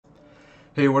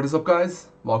Hey, what is up, guys?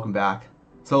 Welcome back.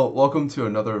 So, welcome to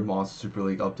another Monster Super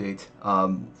League update.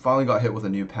 Finally got hit with a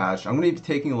new patch. I'm going to be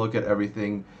taking a look at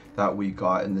everything that we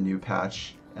got in the new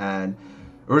patch. And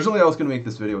originally, I was going to make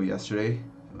this video yesterday,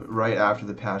 right after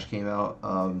the patch came out.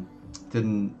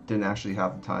 Didn't actually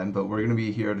have the time, but we're going to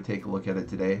be here to take a look at it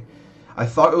today. I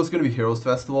thought it was going to be Heroes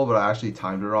Festival, but I actually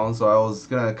timed it wrong, so I was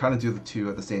going to kind of do the two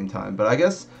at the same time. But I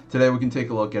guess today we can take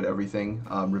a look at everything,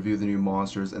 review the new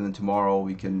monsters, and then tomorrow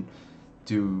we can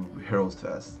do Heroes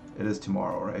Fest. It is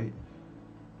tomorrow, right?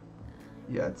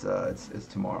 Yeah, it's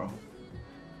tomorrow,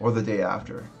 or the day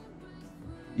after.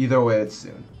 Either way, it's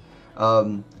soon.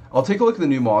 I'll take a look at the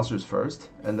new monsters first,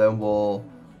 and then we'll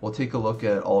take a look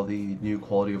at all the new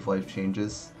quality of life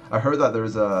changes. I heard that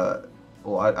there's a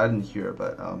I didn't hear,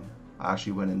 but I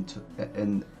actually went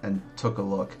and took a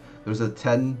look. There's a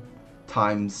 10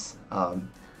 times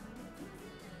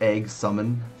egg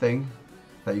summon thing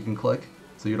that you can click.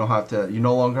 So you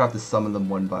no longer have to summon them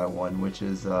one by one, which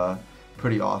is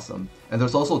pretty awesome. And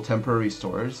there's also temporary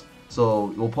storage, so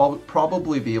we'll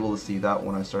probably be able to see that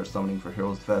when I start summoning for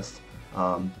Heroes Fest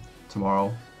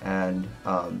tomorrow. And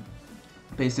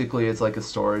basically it's like a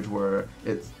storage where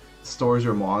it stores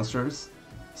your monsters,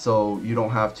 so you don't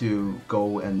have to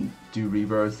go and do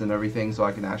rebirths and everything, so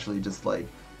I can actually just like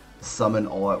summon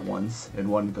all at once in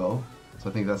one go.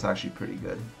 So I think that's actually pretty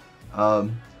good.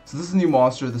 So this is a new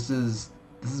monster. This is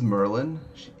MERLIN.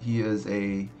 He is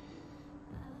a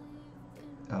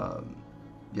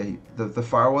the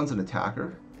fire one's an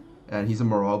attacker, and he's a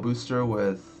morale booster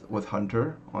with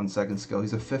Hunter on second skill.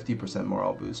 He's a 50%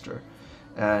 morale booster,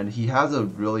 and he has a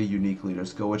really unique leader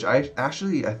skill, which I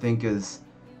think is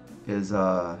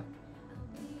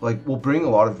like will bring a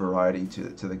lot of variety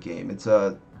to the game. It's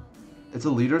a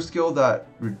leader skill that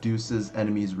reduces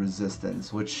enemies'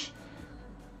 resistance, which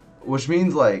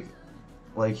means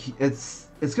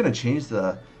it's gonna change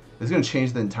the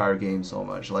entire game so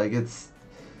much. Like it's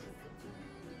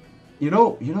you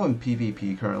know in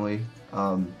PvP currently,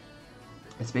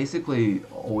 it's basically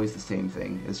always the same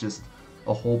thing. It's just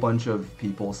a whole bunch of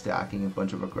people stacking a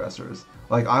bunch of aggressors.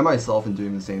 Like I myself am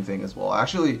doing the same thing as well. I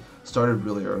actually started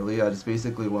really early. I just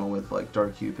basically went with like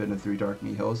Dark Cupid and 3 Dark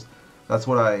Mihos. That's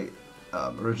what I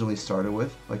originally started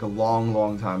with, like a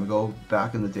long time ago,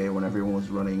 back in the day when everyone was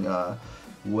running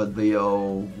Wood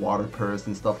Leo, Water Purse,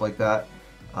 and stuff like that.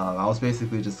 I was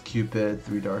basically just Cupid,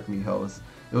 3 Dark Mihos.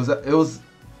 It was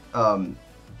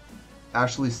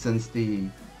actually since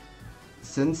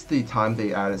the time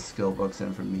they added skill books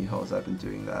in for Mihos, I've been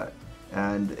doing that,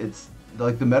 and it's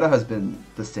like the meta has been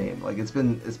the same. Like it's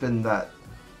been that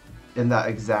in that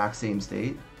exact same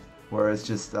state, where it's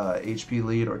just HP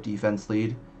lead or defense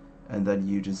lead, and then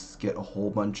you just get a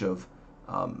whole bunch of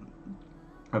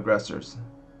aggressors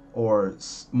or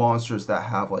monsters that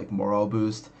have like morale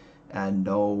boost and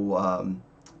no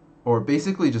or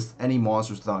basically just any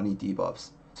monsters without any debuffs.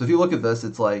 So if you look at this,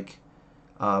 it's like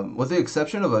with the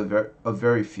exception of a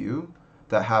very few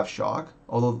that have shock,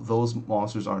 although those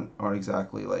monsters aren't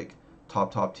exactly like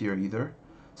top tier either.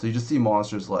 So you just see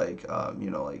monsters like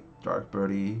like Dark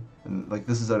Birdie, and like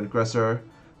this is an aggressor,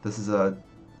 this is a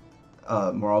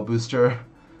morale booster,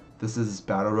 this is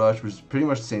Battle Rush, which is pretty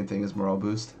much the same thing as morale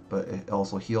boost, but it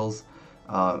also heals.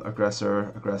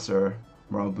 Aggressor,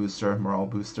 morale booster,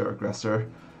 aggressor,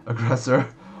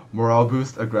 morale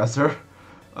boost, aggressor,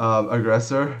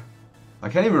 aggressor. I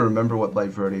can't even remember what Light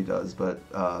Verde does, but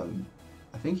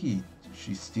I think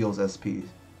she steals SP,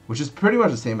 which is pretty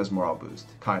much the same as morale boost,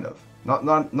 kind of.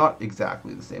 Not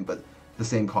exactly the same, but the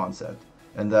same concept.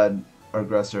 And then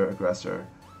aggressor,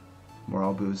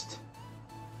 morale boost.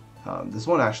 This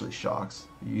one actually shocks.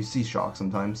 You see shock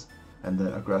sometimes, and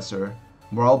then aggressor,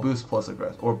 morale boost plus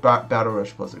aggressor, or battle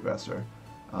rush plus aggressor.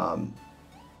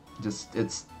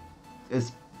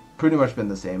 It's pretty much been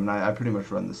the same, and I pretty much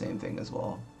run the same thing as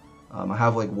well. I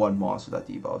have like one monster that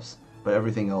debuffs, but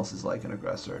everything else is like an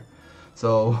aggressor.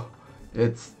 So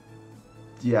it's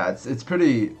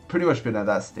pretty much been at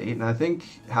that state, and I think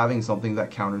having something that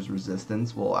counters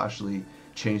resistance will actually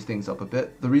change things up a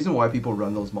bit. The reason why people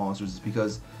run those monsters is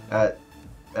because at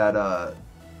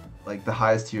like the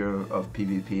highest tier of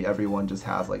PvP, everyone just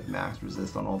has like max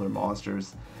resist on all their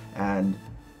monsters, and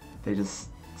they just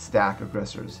stack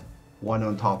aggressors one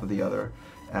on top of the other,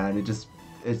 and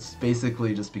it's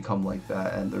basically just become like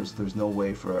that, and there's no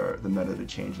way for the meta to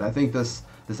change. And I think this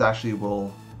actually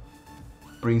will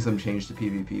bring some change to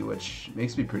PvP, which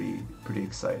makes me pretty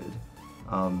excited.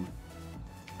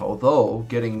 Although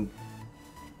getting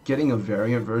a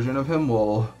variant version of him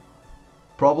will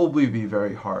probably be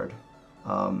very hard.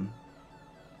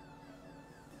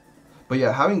 But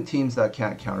yeah, having teams that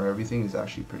can't counter everything is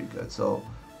actually pretty good. So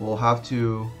we'll have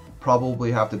to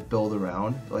probably have to build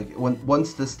around. Like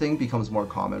once this thing becomes more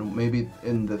common, maybe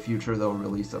in the future they'll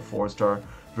release a 4-star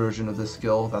version of this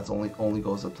skill that's only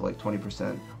goes up to like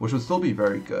 20%, which would still be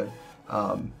very good.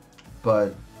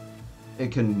 But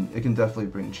it can definitely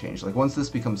bring change. Like once this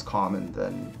becomes common,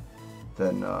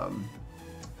 then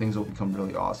things will become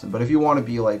really awesome. But if you want to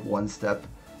be like one step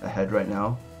ahead right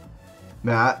now,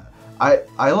 Matt,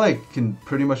 I like can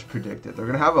pretty much predict it. They're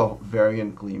gonna have a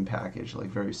variant Gleam package like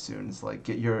very soon. It's like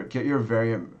get your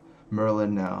variant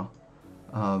Merlin now.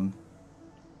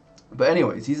 But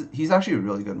anyways, he's actually a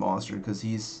really good monster because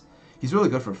he's really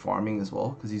good for farming as well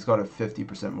because he's got a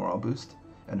 50% morale boost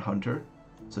and Hunter,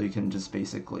 so you can just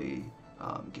basically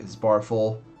get his bar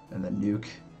full and then nuke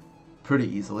pretty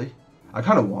easily. I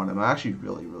kind of want him. I actually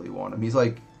really want him. He's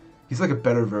like a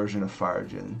better version of Fire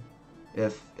Jin.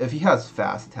 If he has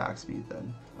fast attack speed,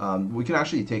 then we can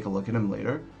actually take a look at him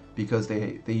later because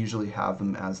they usually have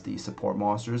them as the support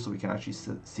monsters, so we can actually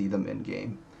see them in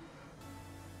game.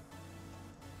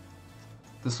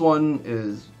 This one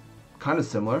is kind of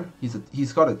similar.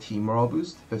 He's got a team morale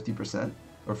boost, 50%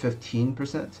 or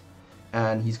 15%,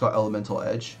 and he's got elemental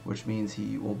edge, which means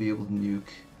he will be able to nuke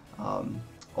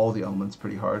all the elements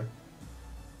pretty hard.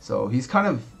 So he's kind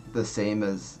of the same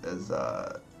as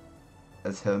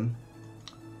him,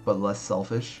 but less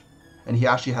selfish, and he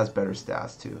actually has better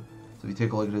stats too. So if you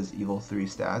take a look at his Evil 3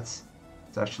 stats,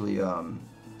 it's actually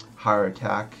higher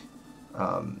attack,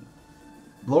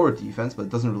 lower defense, but it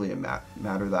doesn't really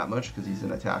matter that much because he's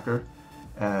an attacker,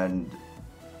 and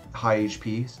high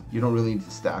HP. So you don't really need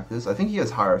to stack this. I think he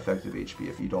has higher effective HP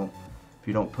if you don't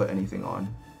put anything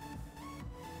on.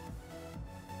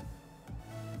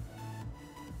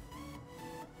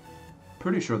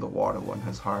 Pretty sure the water one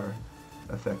has higher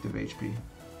effective HP.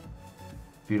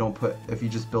 If you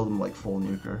just build him like full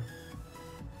nuker.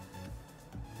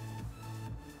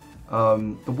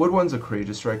 The wood one's a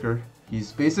Courageous Striker.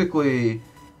 He's basically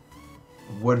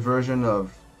wood version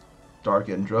of Dark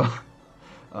Indra.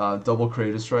 Double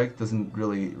Courageous Strike, doesn't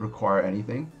really require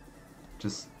anything.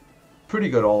 Just pretty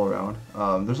good all around.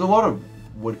 There's a lot of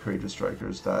wood Courageous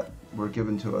Strikers that were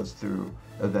given to us through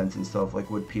events and stuff, like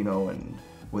Wood Pino and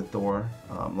Wood Thor.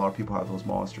 A lot of people have those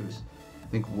monsters. I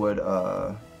think Wood,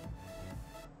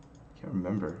 can't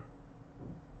remember.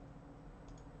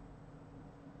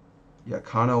 Yeah,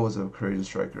 Kano was a Courageous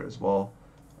Striker as well.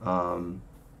 I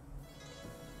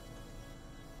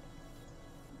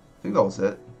think that was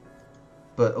it.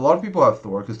 But a lot of people have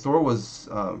Thor because Thor was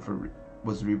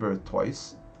rebirthed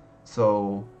twice,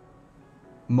 so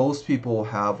most people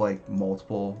have like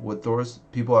multiple Wood Thors.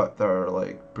 People that are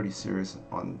like pretty serious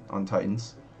on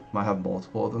Titans might have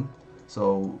multiple of them.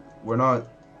 So we're not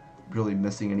really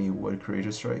missing any Wood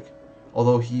Courageous Strike.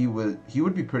 Although he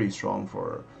would be pretty strong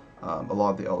for a lot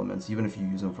of the elements, even if you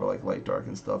use him for like light dark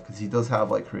and stuff, because he does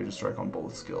have like Courageous Strike on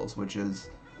both skills, which is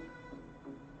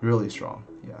really strong.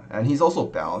 Yeah, and he's also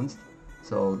balanced,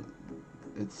 so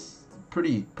it's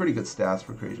pretty good stats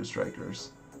for Courageous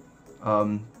Strikers.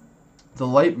 The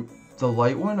light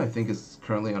one I think is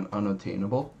currently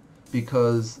unattainable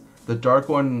because the dark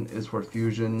one is for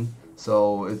fusion,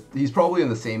 so he's probably in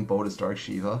the same boat as Dark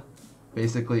Shiva,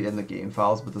 basically in the game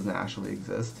files, but doesn't actually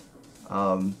exist.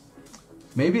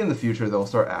 Maybe in the future they'll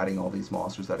start adding all these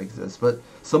monsters that exist, but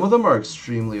some of them are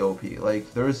extremely OP.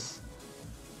 Like there are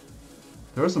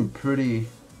some pretty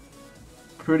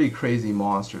crazy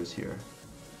monsters here.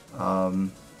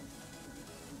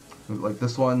 Like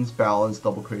this one's balanced,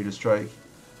 double Courageous Strike.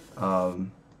 The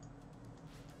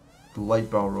Light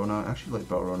Balrona, actually Light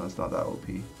Balrona is not that OP.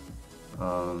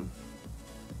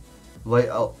 Light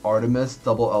Artemis,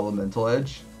 double Elemental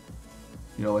Edge.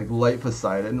 You know, like Light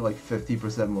Poseidon, like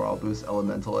 50% morale boost,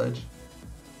 Elemental Edge.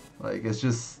 Like it's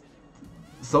just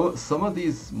some of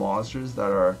these monsters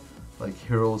that are like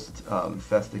Heroes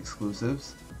Fest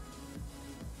exclusives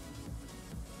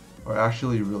are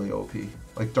actually really OP.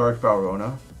 Like Dark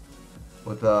Balrona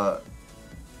with a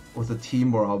team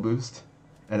morale boost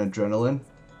and adrenaline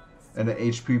and an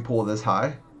HP pool this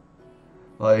high.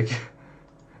 Like,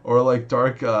 or like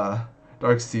Dark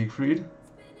Siegfried.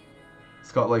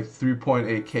 It's got like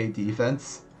 3.8k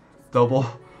defense, double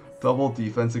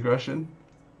defense aggression.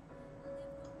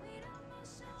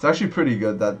 It's actually pretty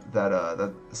good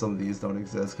that some of these don't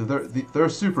exist because they're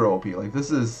super OP. Like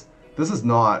this is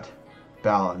not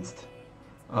balanced,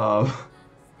 nor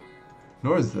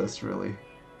is this really.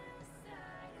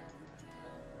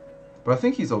 But I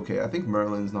think he's okay. I think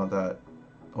Merlin's not that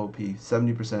OP.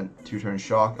 70% 2-turn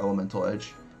shock, elemental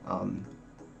edge.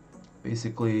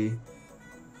 Basically,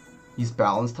 he's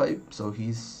balance type, so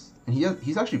he's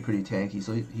actually pretty tanky.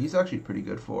 So he's actually pretty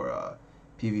good for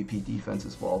PvP defense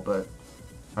as well, but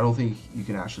I don't think you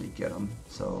can actually get him.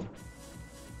 So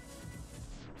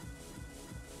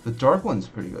the Dark One's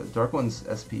pretty good. Dark One's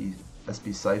SP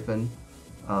Siphon,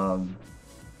 and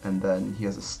then he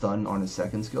has a stun on his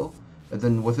second skill. And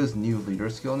then with his new leader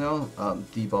skill now,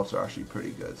 debuffs are actually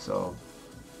pretty good. So,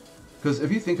 because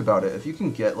if you think about it, if you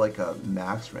can get like a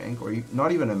max rank, or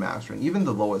not even a max rank, even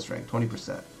the lowest rank,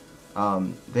 20%,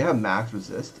 they have max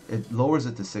resist. It lowers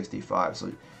it to 65.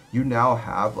 So you now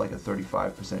have like a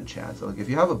 35% chance. Like if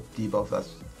you have a debuff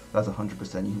that's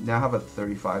 100%, you now have a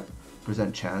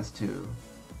 35% chance to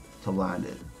land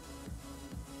it.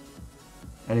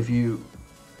 And if you,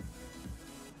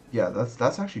 yeah,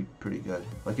 that's actually pretty good.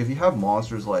 Like if you have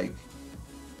monsters like,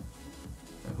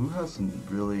 who has some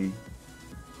really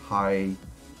high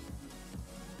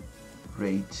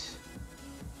rate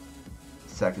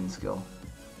second skill?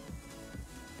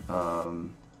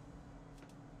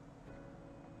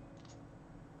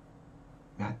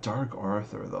 Yeah, Dark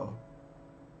Arthur though.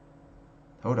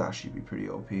 That would actually be pretty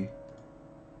OP.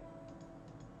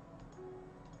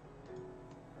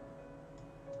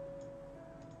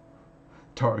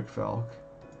 Dark Valk.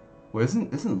 Wait,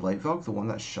 isn't Light Valk the one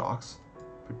that shocks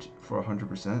for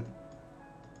 100%? It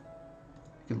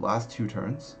could last 2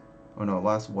 turns. Oh no,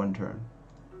 last 1 turn.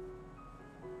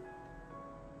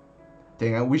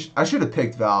 Dang, I should have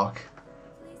picked Valk.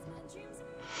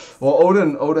 Well,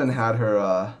 Odin had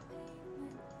her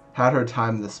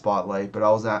time in the spotlight, but I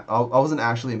wasn't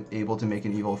actually able to make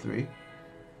an Evo 3.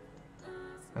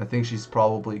 I think she's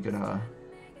probably gonna.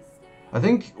 I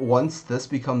think once this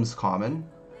becomes common,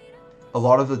 a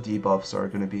lot of the debuffs are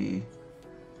gonna be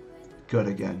good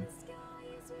again,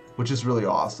 which is really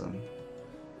awesome.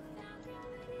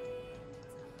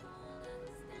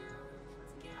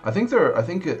 I think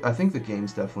the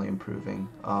game's definitely improving.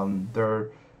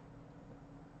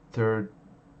 They're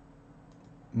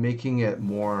making it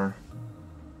more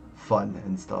fun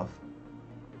and stuff.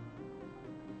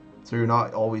 So you're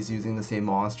not always using the same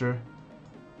monster.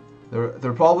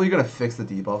 They're probably gonna fix the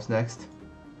debuffs next.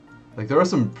 Like there are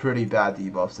some pretty bad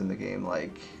debuffs in the game,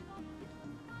 like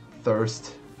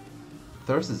Thirst.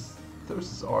 Thirst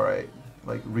is alright.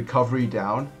 Like recovery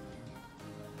down.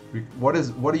 What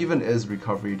even is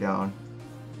recovery down?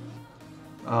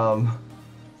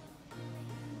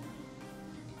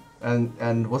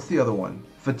 And what's the other one?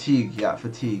 Fatigue. Yeah,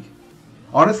 fatigue.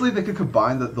 Honestly, they could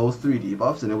combine those 3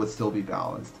 debuffs and it would still be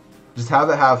balanced. Just have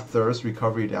it have Thirst,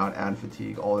 recovery down, and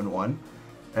fatigue all in one,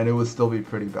 and it would still be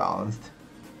pretty balanced.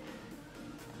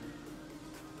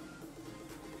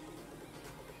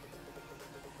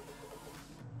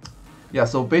 Yeah,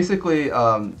 so basically,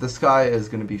 this guy is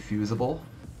going to be fusible.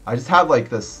 I just had like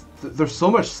this, there's so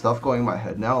much stuff going in my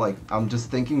head now, like I'm just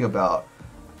thinking about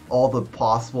all the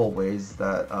possible ways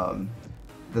that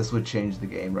this would change the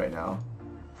game right now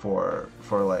for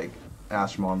like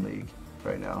Astromon League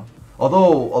right now.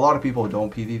 Although a lot of people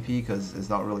don't PvP because it's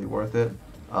not really worth it.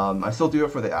 I still do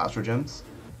it for the Astro Gems,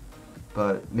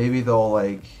 but maybe they'll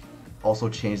like also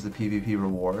change the PvP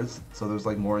rewards so there's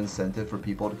like more incentive for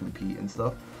people to compete and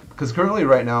stuff. Because currently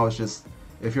right now it's just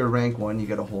if you're rank 1 you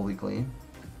get a Holy Gleam,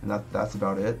 and that's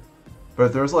about it. But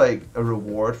if there's like a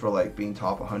reward for like being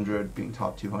top 100, being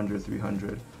top 200,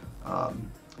 300,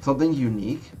 something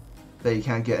unique that you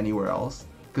can't get anywhere else.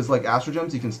 Because like Astro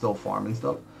Gems you can still farm and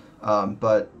stuff,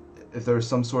 but if there's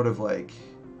some sort of reward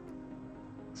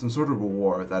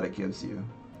that it gives you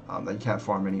that you can't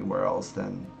farm anywhere else,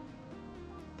 then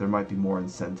there might be more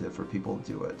incentive for people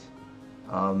to do it.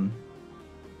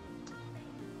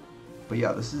 But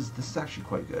yeah, this is actually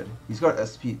quite good. He's got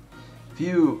SP.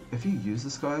 If you use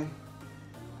this guy,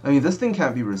 I mean this thing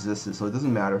can't be resisted, so it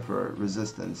doesn't matter for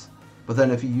resistance. But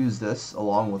then if you use this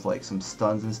along with like some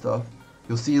stuns and stuff,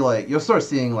 you'll start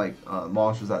seeing like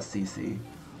monsters that CC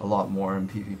a lot more in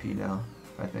PvP now.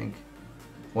 I think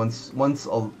once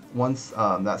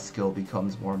that skill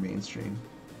becomes more mainstream.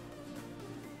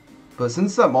 But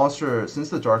since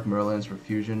the Dark Merlin's for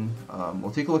fusion,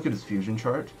 we'll take a look at his fusion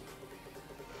chart.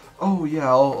 Oh yeah,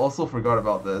 I also forgot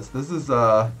about this. This is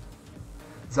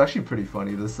it's actually pretty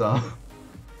funny. This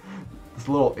this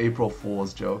little April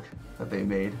Fool's joke that they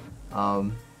made,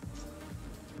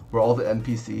 where all the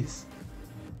NPCs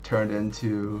turned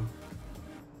into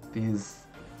these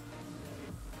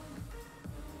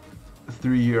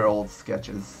 3-year-old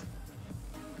sketches.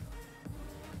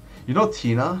 You know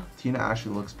Tina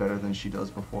actually looks better than she does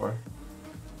before.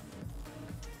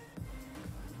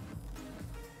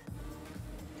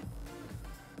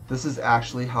 This is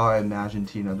actually how I imagine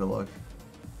Tina to look.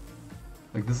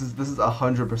 Like this is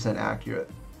 100% accurate.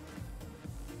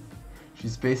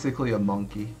 She's basically a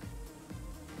monkey.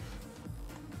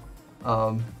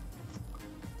 Um,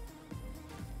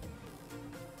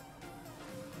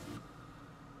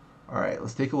 Alright,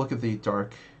 let's take a look at the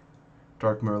Dark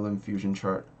Merlin fusion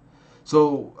chart.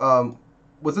 So,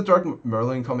 with the Dark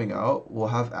Merlin coming out, we'll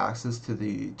have access to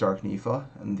the Dark Nifa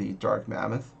and the Dark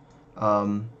Mammoth.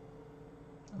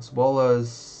 As well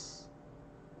as...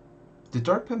 Did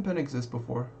Dark Pimpin exist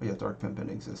before? Oh yeah, Dark Pimpin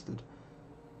existed.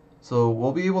 So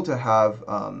we'll be able to have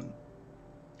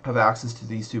access to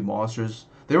these two monsters.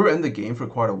 They were in the game for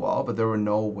quite a while, but there were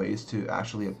no ways to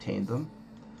actually obtain them.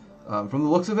 From the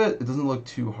looks of it, it doesn't look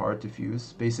too hard to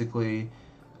fuse. Basically,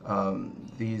 all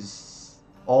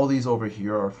these over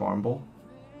here are farmable.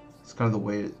 It's kind of the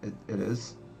way it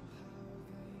is.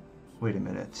 Wait a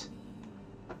minute.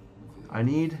 I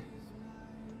need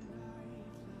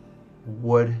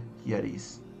wood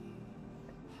yetis.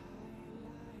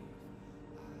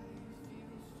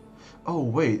 Oh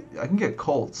wait, I can get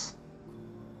colts.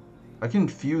 I can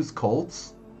fuse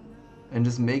colts and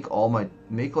just make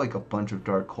like a bunch of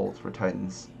dark colts for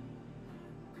titans.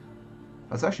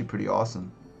 That's actually pretty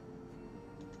awesome.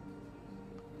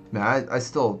 Man, I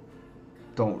still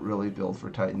don't really build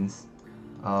for titans.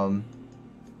 I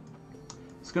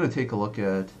was gonna take a look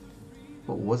at,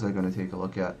 what was I gonna take a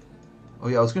look at? Oh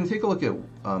yeah, I was gonna take a look at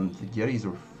the yetis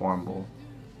are farmable.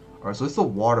 Alright, so it's the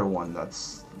water one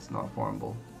that's not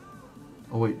farmable.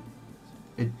 Oh wait,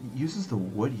 it uses the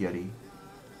wood yeti.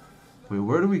 Wait,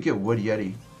 where do we get wood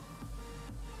yeti?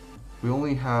 We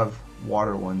only have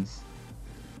water ones.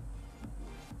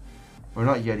 Or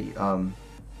not yeti,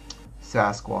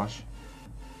 Sasquatch.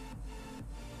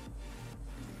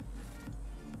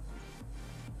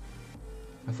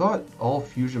 I thought all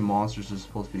fusion monsters are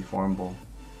supposed to be farmable.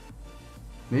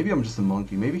 Maybe I'm just a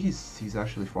monkey. Maybe he's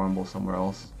actually farmable somewhere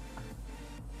else.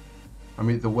 I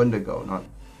mean, the Wendigo, not...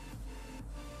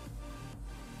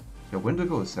 Yeah,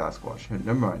 Wendigo is Sasquatch.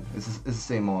 Never mind. It's the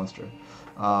same monster.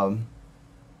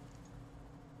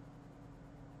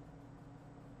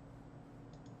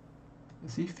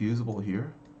 Is he fusible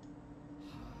here?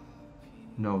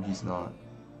 No, he's not.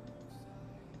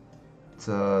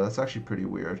 That's actually pretty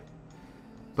weird.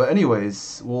 But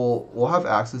anyways, we'll have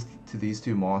access to these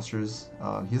two monsters.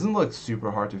 He doesn't look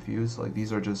super hard to fuse. Like,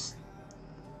 these are just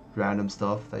random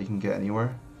stuff that you can get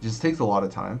anywhere. It just takes a lot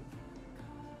of time.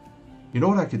 You know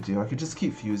what I could do? I could just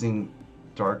keep fusing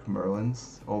Dark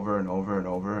Merlins over and over and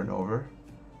over and over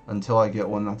until I get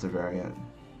one that's a variant.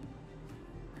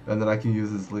 And then I can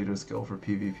use his leader skill for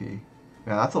PvP.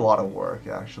 Man, that's a lot of work,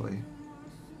 actually.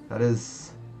 That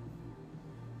is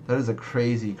a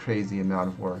crazy, crazy amount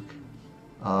of work.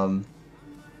 But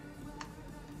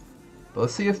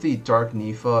let's see if the Dark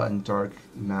Nifa and Dark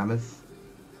Mammoth...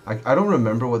 I don't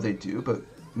remember what they do, but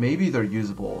maybe they're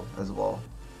usable as well.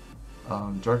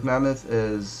 Dark Mammoth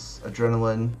is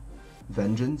Adrenaline,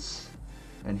 Vengeance,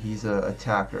 and he's an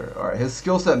attacker. Alright, his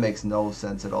skill set makes no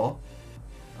sense at all.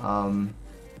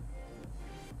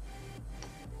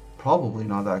 Probably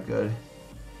not that good.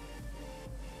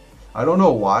 I don't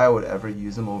know why I would ever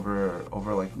use him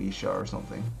over like Misha or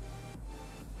something.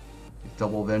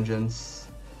 Double Vengeance,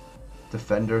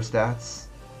 Defender stats,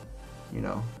 you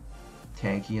know,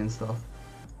 tanky and stuff.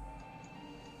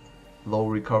 Low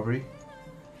recovery.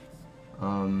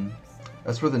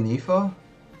 As for the Nifa,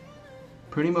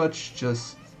 pretty much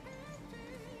just...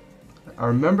 I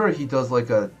remember he does like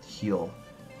a heal.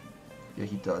 Yeah,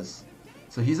 he does.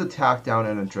 So he's attack down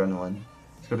and adrenaline.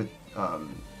 He's got a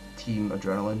team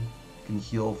adrenaline. Can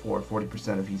heal for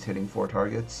 40% if he's hitting 4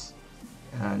 targets.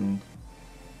 And...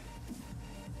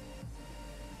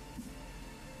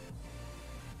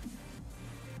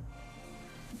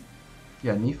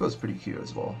 yeah, Nifa's pretty cute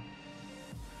as well.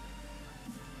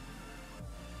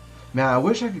 Man, I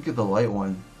wish I could get the light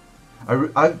one.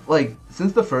 I've like,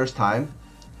 since the first time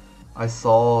I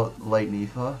saw light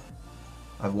Nifa,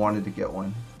 I've wanted to get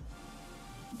one.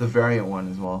 The variant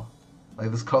one as well. Like,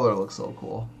 this color looks so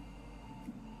cool.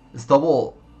 It's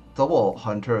double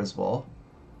hunter as well,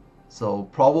 so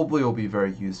probably will be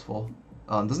very useful.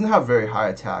 Doesn't have very high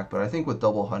attack, but I think with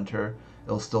double hunter,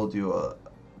 it'll still do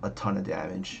a ton of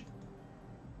damage.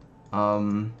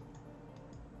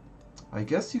 I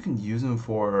guess you can use them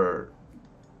for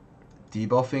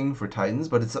debuffing for Titans,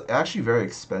 but it's actually very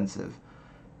expensive.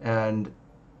 And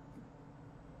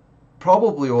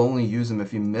probably will only use them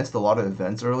if you missed a lot of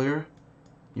events earlier.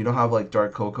 You don't have like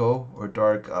Dark Coco or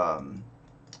Dark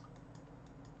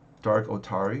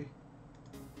Otari.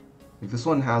 Like, this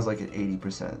one has like an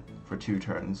 80% for 2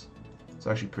 turns. It's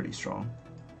actually pretty strong.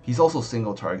 He's also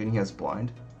single target and he has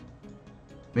blind.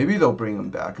 Maybe they'll bring him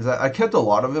back, because I kept a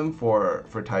lot of him for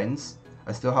Titans.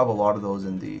 I still have a lot of those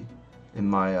in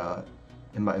my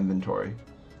inventory.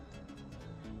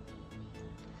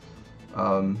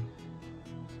 But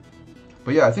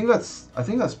yeah, I think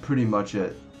that's pretty much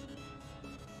it.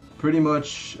 Pretty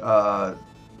much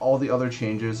all the other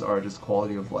changes are just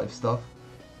quality of life stuff.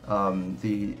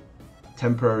 The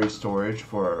temporary storage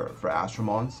for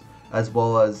Astromons, as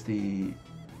well as the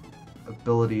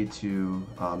ability to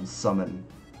summon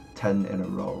 10 in a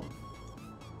row,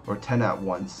 or 10 at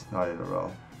once, not in a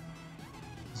row.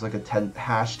 It's like a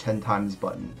 #10 times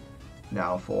button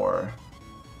now for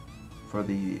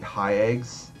the high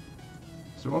eggs.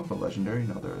 Is there one for legendary?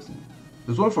 No, there isn't.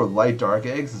 There's one for light dark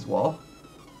eggs as well.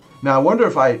 Now I wonder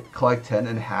if I collect 10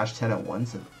 and #10 at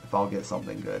once, if I'll get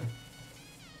something good.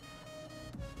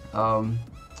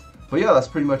 But yeah, that's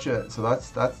pretty much it. So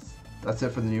that's it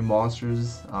for the new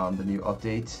monsters, the new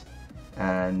update,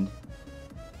 and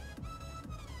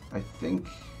I think.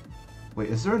 Wait,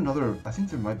 is there another? I think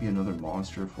there might be another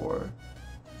monster for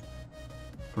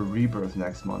Rebirth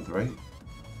next month, right?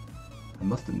 I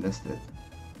must have missed it.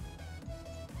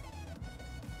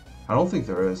 I don't think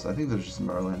there is. I think there's just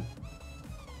Merlin.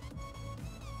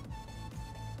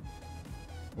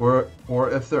 Or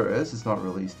if there is, it's not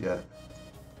released yet.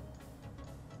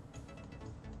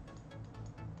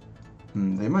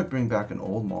 They might bring back an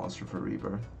old monster for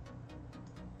Rebirth.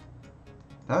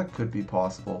 That could be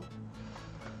possible.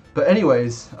 But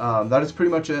anyways, that is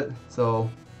pretty much it. So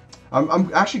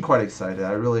I'm actually quite excited.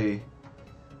 I really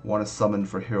want to summon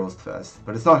for Heroes Fest,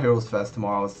 but it's not Heroes Fest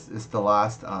tomorrow. It's the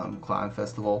last clan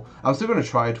festival. I'm still going to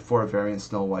try it for a variant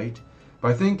Snow White,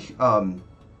 but I think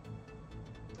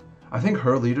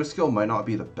her leader skill might not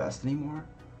be the best anymore.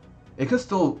 It could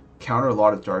still counter a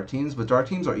lot of dark teams, but dark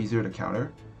teams are easier to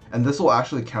counter, and this will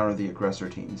actually counter the aggressor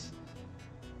teams.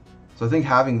 So I think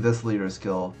having this leader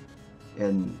skill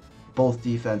in both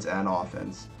defense and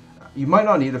offense, you might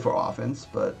not need it for offense,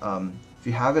 but if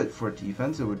you have it for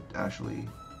defense, it would actually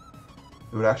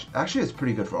it's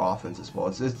pretty good for offense as well.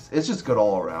 It's just good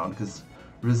all around, because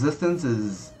resistance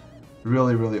is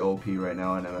really OP right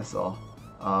now in MSL.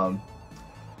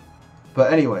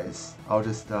 But anyways, I'll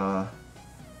just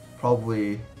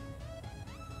probably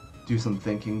do some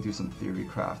thinking, do some theory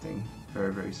crafting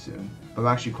very soon. But I'm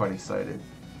actually quite excited.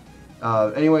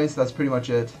 Anyways, that's pretty much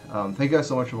it. Thank you guys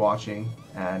so much for watching,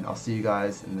 and I'll see you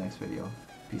guys in the next video.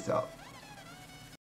 Peace out.